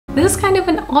This is kind of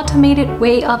an automated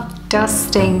way of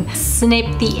dusting.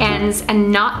 Snip the ends and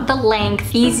not the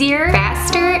length. Easier,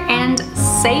 faster, and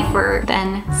safer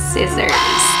than scissors.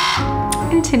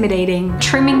 Intimidating.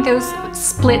 Trimming those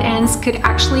split ends could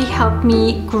actually help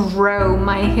me grow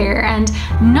my hair, and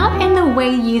not in the way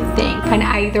you think. Can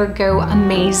either go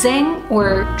amazing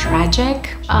or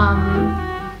tragic.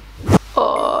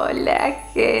 Hola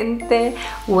gente,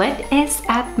 what is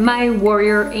up my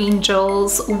warrior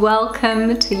angels?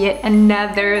 Welcome to yet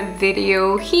another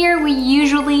video. Here we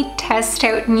usually test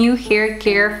out new hair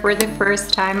care for the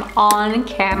first time on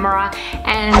camera,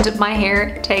 and my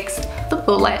hair takes the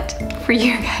bullet for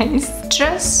you guys.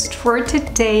 Just for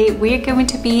today, we're going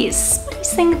to be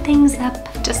spicing things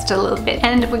up just a little bit,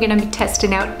 and we're gonna be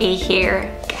testing out a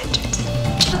hair gadget.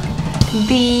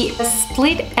 The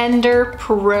Split Ender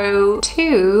Pro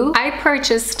 2. I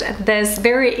purchased this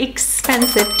very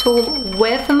expensive tool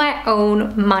with my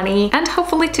own money, and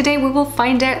hopefully today we will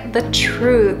find out the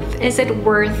truth. Is it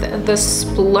worth the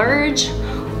splurge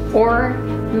or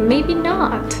maybe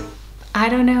not? I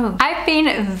don't know. I've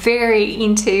been very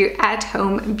into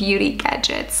at-home beauty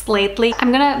gadgets lately.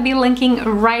 I'm gonna be linking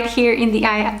right here in the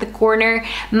eye at the corner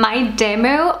my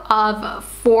demo of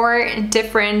 4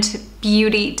 different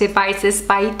beauty devices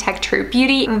by Texture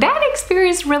Beauty. That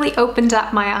experience really opened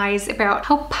up my eyes about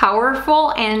how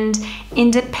powerful and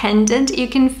independent you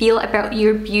can feel about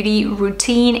your beauty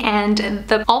routine and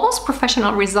the almost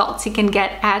professional results you can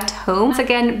get at home. Once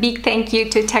again, big thank you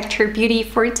to Texture Beauty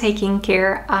for taking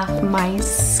care of my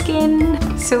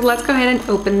skin. So let's go ahead and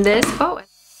open this. Oh.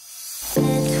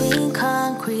 Between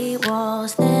concrete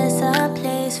walls, there's a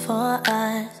place for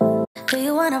us. Do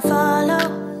you wanna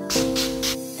follow?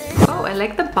 Oh, I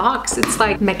like the box. It's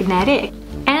like magnetic.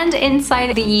 And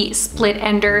inside the Split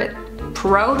Ender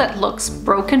Pro that looks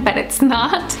broken, but it's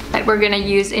not, that we're gonna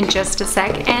use in just a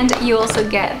sec. And you also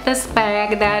get this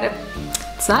bag that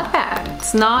it's not bad.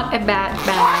 It's not a bad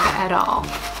bag at all.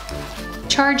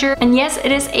 Charger, and yes,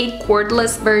 it is a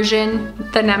cordless version,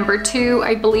 the number 2.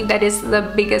 I believe that is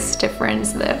the biggest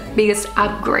difference, the biggest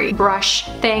upgrade. Brush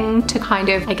thing to kind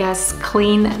of, I guess,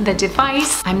 clean the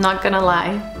device. I'm not gonna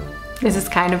lie, this is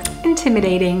kind of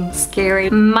intimidating, scary.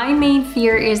 My main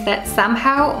fear is that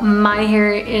somehow my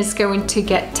hair is going to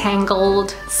get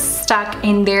tangled, stuck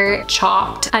in there,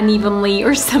 chopped unevenly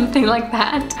or something like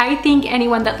that. I think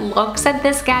anyone that looks at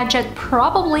this gadget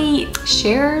probably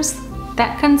shares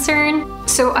that concern.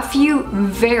 So a few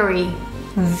very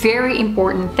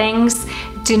important things.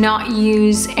 Do not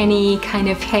use any kind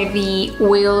of heavy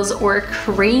oils or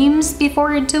creams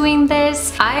before doing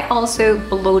this. I also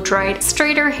blow dried.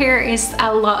 Straighter hair is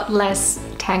a lot less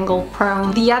tangle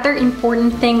prone. The other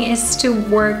important thing is to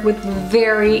work with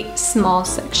very small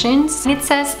sections. It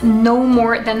says no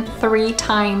more than 3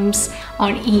 times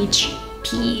on each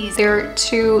piece. There are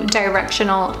 2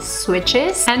 directional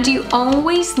switches, and you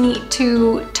always need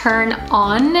to turn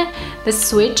on the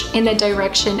switch in the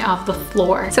direction of the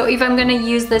floor. So if I'm gonna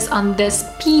use this on this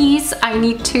piece, I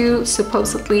need to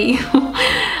supposedly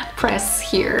press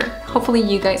here. Hopefully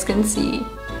you guys can see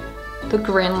the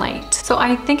green light. So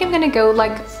I think I'm gonna go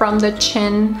like from the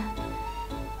chin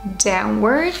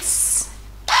downwards.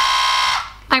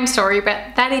 I'm sorry,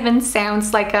 but that even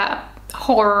sounds like a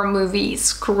horror movie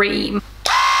scream.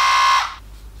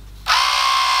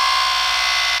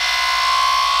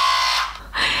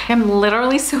 I'm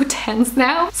literally so tense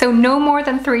now. So no more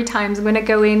than 3 times. I'm gonna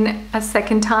go in a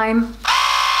second time.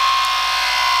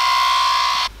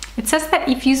 It says that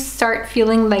if you start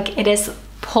feeling like it is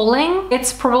pulling,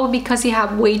 it's probably because you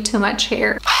have way too much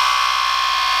hair.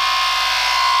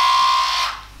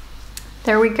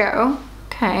 There we go.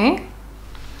 Okay,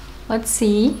 let's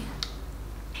see.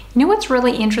 You know what's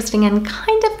really interesting and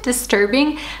kind of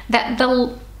disturbing? That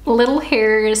the little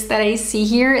hairs that I see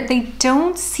here, they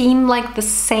don't seem like the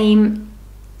same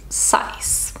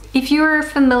size. If you're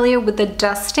familiar with the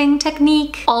dusting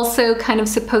technique, also kind of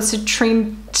supposed to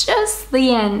trim just the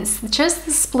ends, just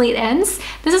the split ends,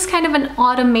 this is kind of an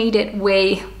automated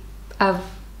way of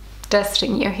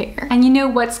dusting your hair. And you know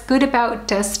what's good about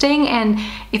dusting, and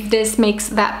if this makes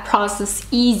that process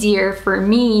easier for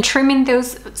me, trimming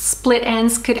those split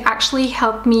ends could actually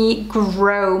help me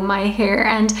grow my hair,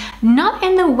 and not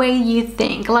in the way you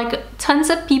think. Like, tons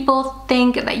of people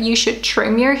think that you should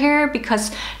trim your hair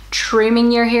because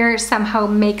trimming your hair somehow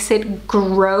makes it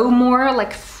grow more,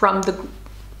 like from the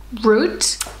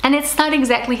root, and it's not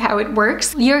exactly how it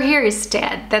works. Your hair is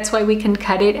dead, that's why we can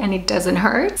cut it and it doesn't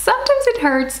hurt. Sometimes it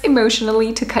hurts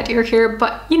emotionally to cut your hair,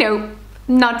 but you know,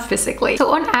 not physically.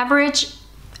 So on average,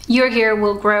 your hair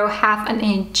will grow ½ an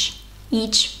inch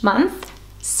each month,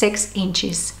 6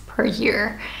 inches per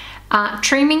year.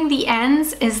 Trimming the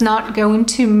ends is not going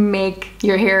to make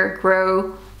your hair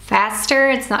grow faster.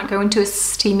 It's not going to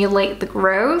stimulate the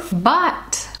growth,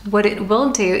 but what it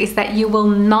will do is that you will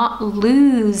not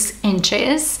lose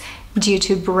inches due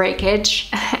to breakage,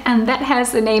 and that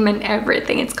has a name and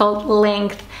everything. It's called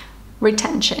length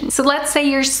retention. So let's say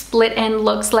your split end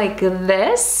looks like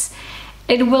this.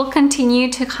 It will continue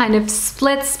to kind of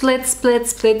split, split, split,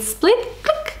 split, split,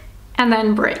 click, and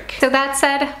then break. So that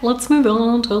said, let's move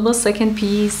on to the second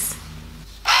piece.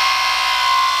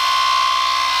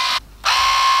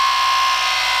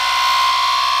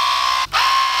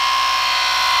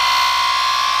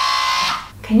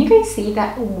 Can you guys see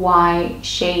that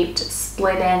Y-shaped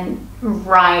split end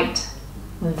right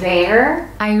there?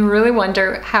 I really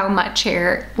wonder how much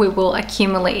hair we will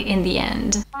accumulate in the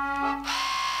end.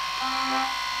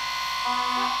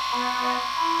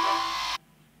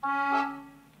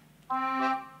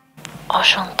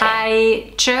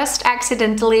 I just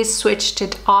accidentally switched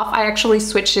it off. I actually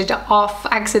switched it off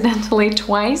accidentally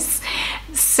twice.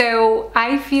 So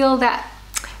I feel that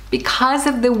because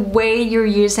of the way you're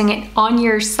using it on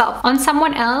yourself, on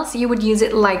someone else you would use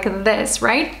it like this,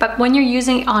 right? But when you're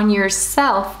using it on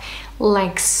yourself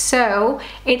like so,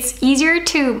 it's easier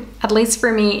to, at least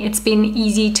for me, it's been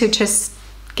easy to just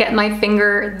get my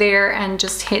finger there and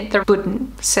just hit the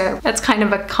button. So that's kind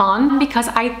of a con, because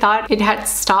I thought it had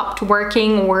stopped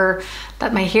working or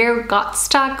that my hair got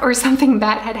stuck or something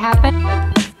bad had happened.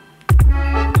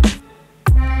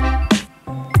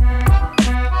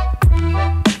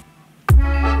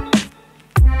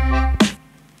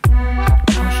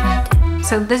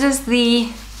 So this is the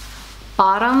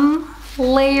bottom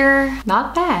layer.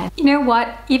 Not bad. You know what?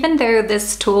 Even though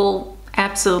this tool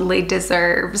absolutely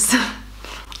deserves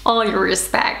all your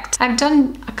respect, I've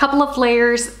done a couple of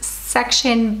layers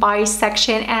section by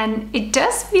section, and it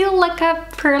does feel like a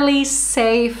fairly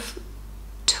safe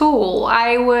tool.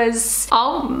 I was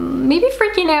maybe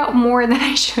freaking out more than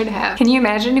I should have. Can you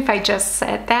imagine if I just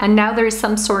said that and now there's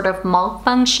some sort of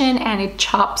malfunction and it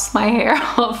chops my hair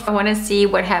off? I want to see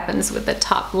what happens with the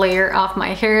top layer of my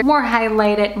hair. More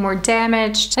highlighted, more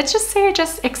damaged. Let's just say I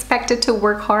just expected to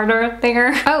work harder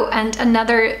there. Oh, and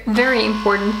another very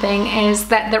important thing is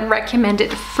that the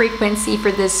recommended frequency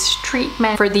for this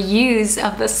treatment for the use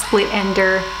of the Split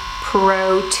Ender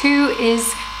Pro 2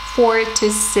 is 4 to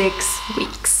 6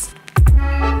 weeks.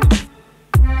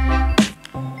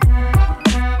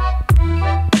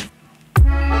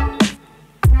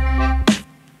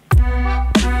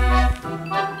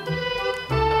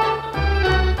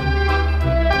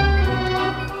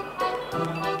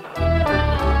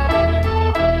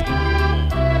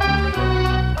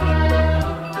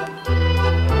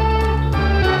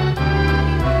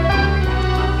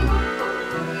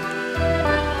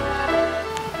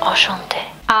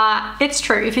 It's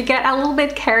true, if you get a little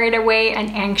bit carried away and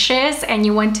anxious and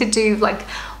you want to do like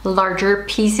larger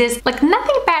pieces, like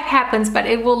nothing bad happens, but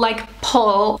it will like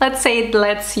pull. Let's say it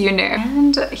lets you know.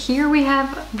 And here we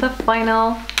have the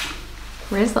final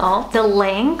result. The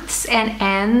lengths and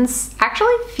ends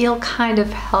actually feel kind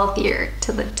of healthier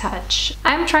to the touch.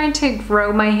 I'm trying to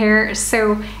grow my hair,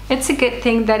 so it's a good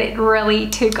thing that it really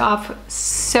took off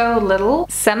so little.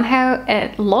 Somehow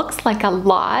it looks like a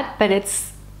lot, but it's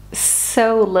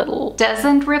so little.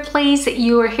 Doesn't replace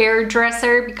your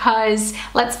hairdresser, because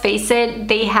let's face it,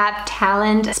 they have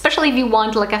talent, especially if you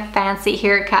want like a fancy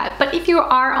haircut. But if you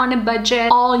are on a budget,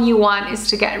 all you want is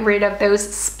to get rid of those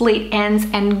split ends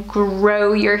and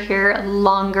grow your hair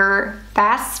longer,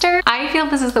 faster. I feel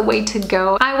this is the way to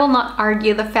go. I will not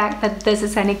argue the fact that this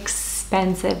is an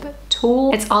expensive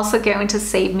tool. It's also going to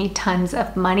save me tons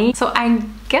of money. So I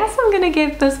guess I'm gonna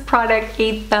give this product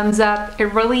a thumbs up. It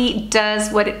really does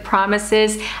what it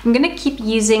promises. I'm gonna keep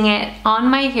using it on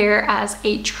my hair as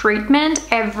a treatment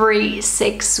every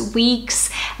 6 weeks,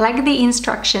 like the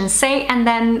instructions say, and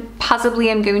then possibly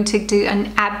I'm going to do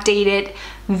an updated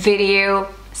video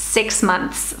 6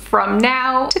 months from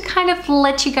now to kind of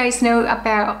let you guys know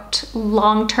about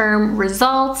long-term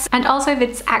results, and also if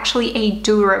it's actually a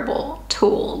durable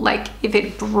tool, like if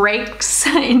it breaks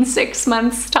in 6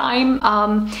 months time,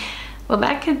 well,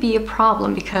 that could be a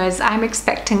problem, because I'm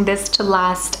expecting this to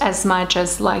last as much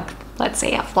as, like, let's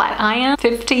say a flat iron,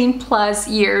 15 plus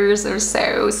years or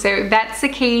so. So if that's the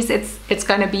case, it's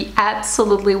gonna be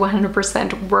absolutely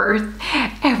 100% worth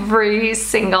every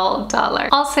single dollar.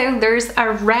 Also, there's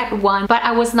a red one, but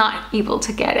I was not able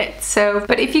to get it. So,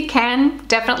 but if you can,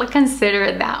 definitely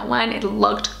consider that one. It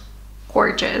looked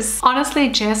gorgeous. Honestly,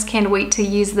 just can't wait to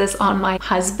use this on my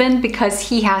husband because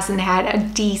he hasn't had a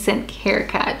decent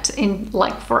haircut in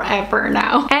like forever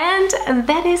now. And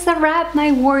that is a wrap,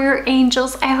 my warrior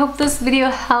angels. I hope this video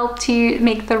helped you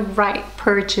make the right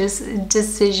purchase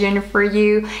decision for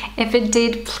you. If it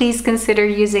did, please consider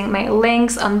using my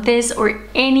links on this or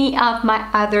any of my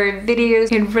other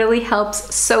videos. It really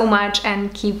helps so much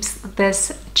and keeps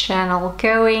this channel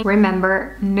going.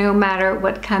 Remember, no matter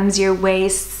what comes your way,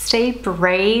 stay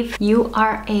brave. You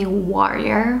are a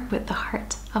warrior with the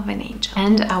heart of an angel.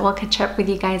 And I will catch up with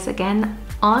you guys again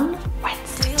on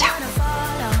Wednesday. Ciao.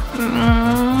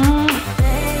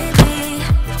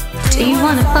 Do you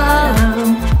wanna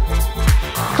follow?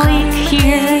 Click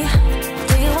here.